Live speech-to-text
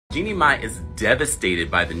Jeannie Mai is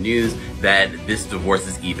devastated by the news that this divorce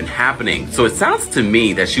is even happening. So it sounds to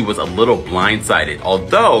me that she was a little blindsided.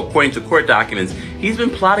 Although, according to court documents, he's been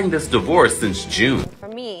plotting this divorce since June. For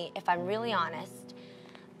me, if I'm really honest,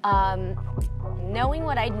 knowing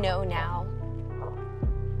what I know now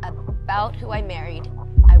about who I married,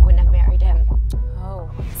 I wouldn't have married him.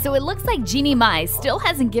 So it looks like Jeannie Mai still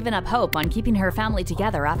hasn't given up hope on keeping her family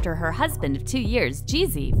together after her husband of 2 years,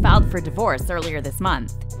 Jeezy, filed for divorce earlier this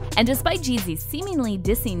month. And despite Jeezy seemingly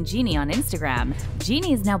dissing Jeannie on Instagram,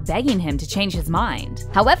 Jeannie is now begging him to change his mind.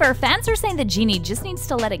 However, fans are saying that Jeannie just needs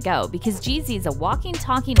to let it go because Jeezy is a walking,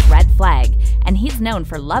 talking red flag, and he's known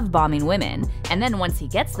for love bombing women, and then once he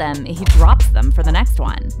gets them, he drops them for the next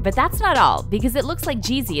one. But that's not all, because it looks like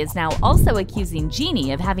Jeezy is now also accusing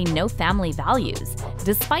Jeannie of having no family values,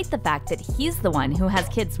 despite the fact that he's the one who has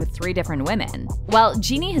kids with 3 different women. Well,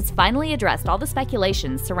 Jeannie has finally addressed all the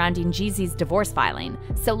speculations surrounding Jeezy's divorce filing,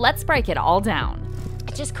 so let's break it all down.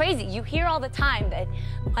 It's just crazy. You hear all the time that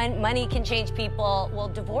money can change people. Well,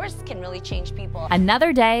 divorce can really change people.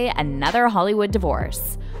 Another day, another Hollywood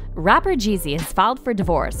divorce. Rapper Jeezy has filed for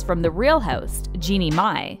divorce from the Real host, Jeannie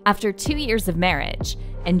Mai, after 2 years of marriage.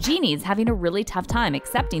 And Jeannie's having a really tough time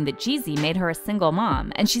accepting that Jeezy made her a single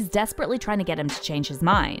mom, and she's desperately trying to get him to change his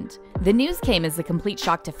mind. The news came as a complete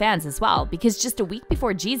shock to fans as well, because just a week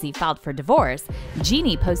before Jeezy filed for divorce,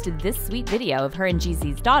 Jeannie posted this sweet video of her and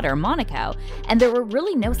Jeezy's daughter, Monaco, and there were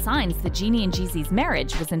really no signs that Jeannie and Jeezy's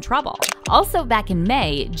marriage was in trouble. Also back in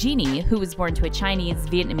May, Jeannie, who was born to a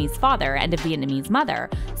Chinese-Vietnamese father and a Vietnamese mother,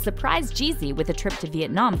 surprised Jeezy with a trip to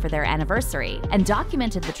Vietnam for their anniversary, and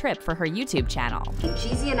documented the trip for her YouTube channel.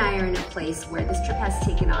 Jeezy and I are in a place where this trip has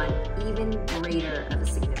taken on even greater of a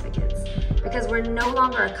significance because we're no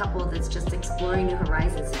longer a couple that's just exploring new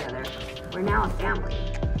horizons together. We're now a family.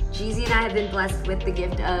 Jeezy and I have been blessed with the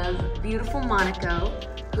gift of beautiful Monaco,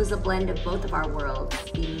 who's a blend of both of our worlds,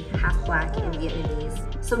 being half black and Vietnamese.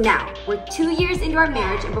 So now, we're 2 years into our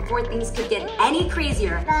marriage, and before things could get any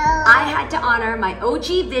crazier, I had to honor my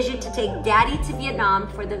OG vision to take Daddy to Vietnam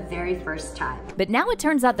for the very first time. But now it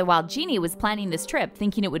turns out that while Jeannie was planning this trip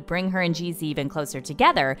thinking it would bring her and Jeezy even closer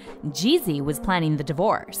together, Jeezy was planning the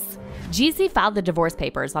divorce. Jeezy filed the divorce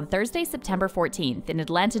papers on Thursday, September 14th in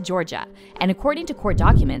Atlanta, Georgia, and according to court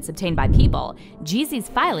documents obtained by People, Jeezy's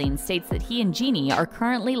filing states that he and Jeannie are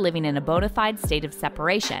currently living in a bona fide state of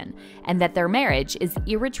separation, and that their marriage is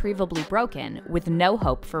irretrievably broken with no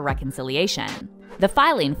hope for reconciliation. The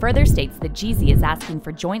filing further states that Jeezy is asking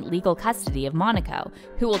for joint legal custody of Monaco,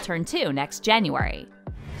 who will turn 2 next January.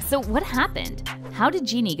 So what happened? How did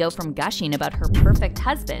Jeannie go from gushing about her perfect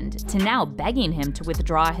husband to now begging him to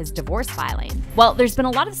withdraw his divorce filing? Well, there's been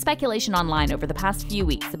a lot of speculation online over the past few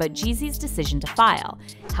weeks about Jeezy's decision to file.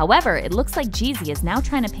 However, it looks like Jeezy is now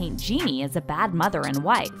trying to paint Jeannie as a bad mother and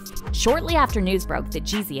wife. Shortly after news broke that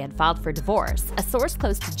Jeezy had filed for divorce, a source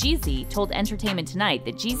close to Jeezy told Entertainment Tonight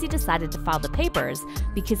that Jeezy decided to file the papers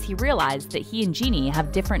because he realized that he and Jeannie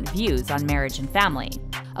have different views on marriage and family.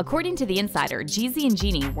 According to The Insider, Jeezy and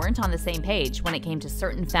Jeannie weren't on the same page when it came to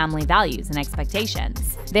certain family values and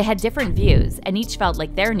expectations. They had different views, and each felt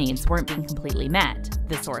like their needs weren't being completely met,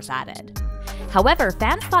 the source added. However,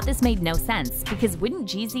 fans thought this made no sense because wouldn't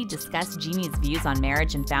Jeezy discuss Jeannie's views on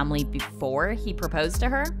marriage and family before he proposed to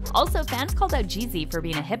her? Also, fans called out Jeezy for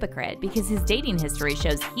being a hypocrite because his dating history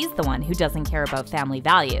shows he's the one who doesn't care about family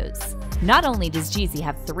values. Not only does Jeezy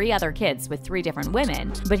have 3 other kids with 3 different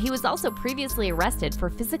women, but he was also previously arrested for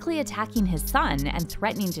physically attacking his son and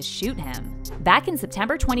threatening to shoot him. Back in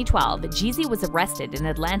September 2012, Jeezy was arrested in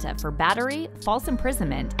Atlanta for battery, false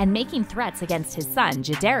imprisonment, and making threats against his son,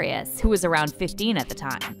 Jadarius, who was around 15 at the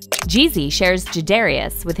time. Jeezy shares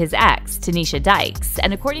Jadarius with his ex, Tanisha Dykes,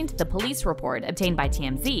 and according to the police report obtained by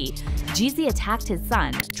TMZ, Jeezy attacked his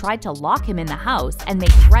son, tried to lock him in the house, and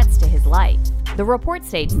make threats to his life. The report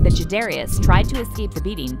states that Jadarius tried to escape the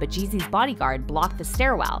beating, but Jeezy's bodyguard blocked the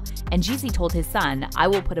stairwell, and Jeezy told his son, "I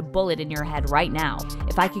will put a bullet in your head right now.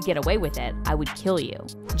 If I could get away with it, I would kill you."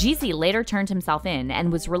 Jeezy later turned himself in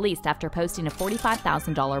and was released after posting a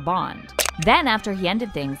 $45,000 bond. Then, after he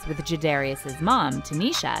ended things with Jadarius' mom,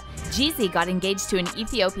 Tanisha, Jeezy got engaged to an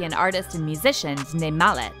Ethiopian artist and musician named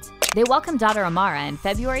Mallet. They welcomed daughter Amara in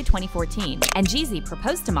February 2014, and Jeezy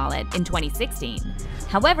proposed to Mallet in 2016.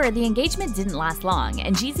 However, the engagement didn't last long,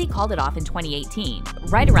 and Jeezy called it off in 2018,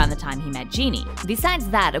 right around the time he met Jeannie. Besides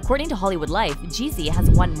that, according to Hollywood Life, Jeezy has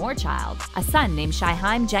one more child, a son named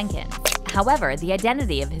Shyheim Jenkins. However, the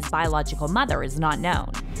identity of his biological mother is not known.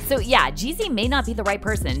 So yeah, Jeezy may not be the right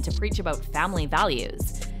person to preach about family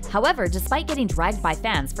values. However, despite getting dragged by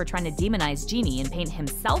fans for trying to demonize Jeannie and paint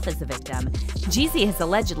himself as a victim, Jeezy has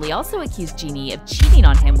allegedly also accused Jeannie of cheating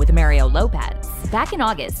on him with Mario Lopez. Back in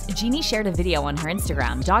August, Jeannie shared a video on her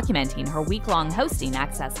Instagram documenting her week-long hosting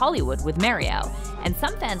Access Hollywood with Mario, and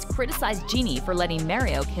some fans criticized Jeannie for letting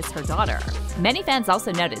Mario kiss her daughter. Many fans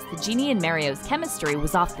also noticed that Jeannie and Mario's chemistry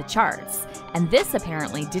was off the charts, and this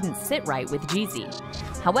apparently didn't sit right with Jeezy.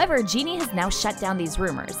 However, Jeannie has now shut down these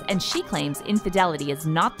rumors, and she claims infidelity is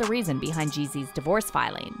not the reason behind Jeezy's divorce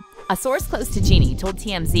filing. A source close to Jeannie told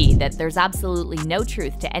TMZ that there's absolutely no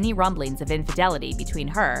truth to any rumblings of infidelity between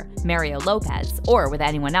her, Mario Lopez, or with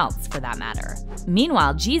anyone else for that matter.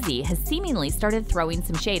 Meanwhile, Jeezy has seemingly started throwing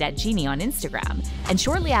some shade at Jeannie on Instagram, and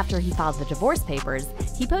shortly after he filed the divorce papers,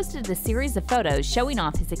 he posted a series of photos showing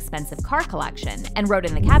off his expensive car collection and wrote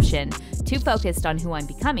in the caption, "Too focused on who I'm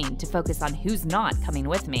becoming to focus on who's not coming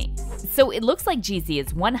with me." So it looks like Jeezy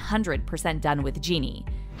is 100% done with Jeannie.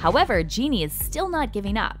 However, Jeannie is still not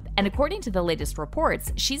giving up, and according to the latest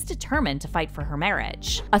reports, she's determined to fight for her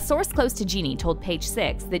marriage. A source close to Jeannie told Page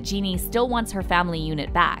 6 that Jeannie still wants her family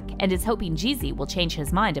unit back and is hoping Jeezy will change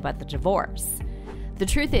his mind about the divorce. The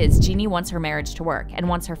truth is, Jeannie wants her marriage to work and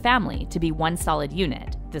wants her family to be one solid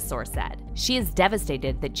unit, the source said. She is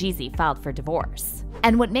devastated that Jeezy filed for divorce.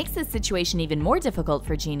 And what makes this situation even more difficult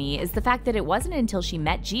for Jeannie is the fact that it wasn't until she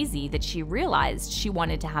met Jeezy that she realized she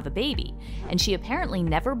wanted to have a baby, and she apparently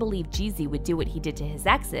never believed Jeezy would do what he did to his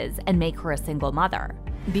exes and make her a single mother.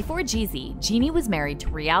 Before Jeezy, Jeannie was married to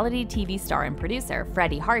reality TV star and producer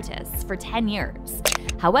Freddie Hartis for 10 years.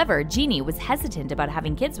 However, Jeannie was hesitant about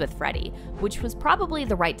having kids with Freddie, which was probably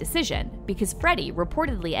the right decision because Freddie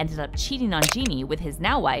reportedly ended up cheating on Jeannie with his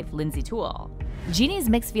now wife, Lindsay Toole. Jeannie's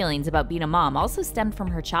mixed feelings about being a mom also stemmed from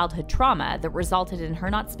her childhood trauma that resulted in her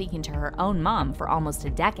not speaking to her own mom for almost a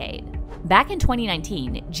decade. Back in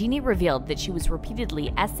 2019, Jeannie revealed that she was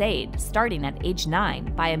repeatedly SA'd starting at age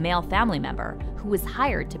 9 by a male family member who was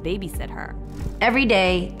hired to babysit her. Every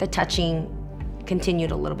day, the touching continued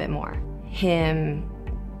a little bit more. Him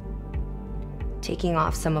taking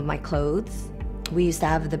off some of my clothes. We used to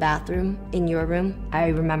have the bathroom in your room. I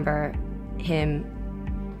remember him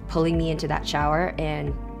pulling me into that shower, and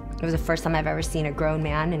it was the first time I've ever seen a grown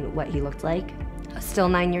man and what he looked like. I was still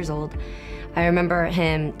 9 years old. I remember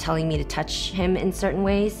him telling me to touch him in certain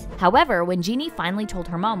ways. However, when Jeannie finally told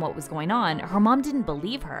her mom what was going on, her mom didn't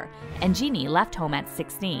believe her, and Jeannie left home at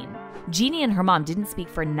 16. Jeannie and her mom didn't speak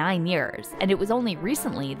for 9 years, and it was only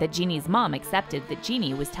recently that Jeannie's mom accepted that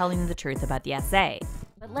Jeannie was telling the truth about the SA.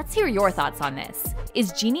 But let's hear your thoughts on this.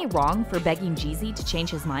 Is Jeannie wrong for begging Jeezy to change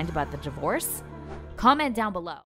his mind about the divorce? Comment down below.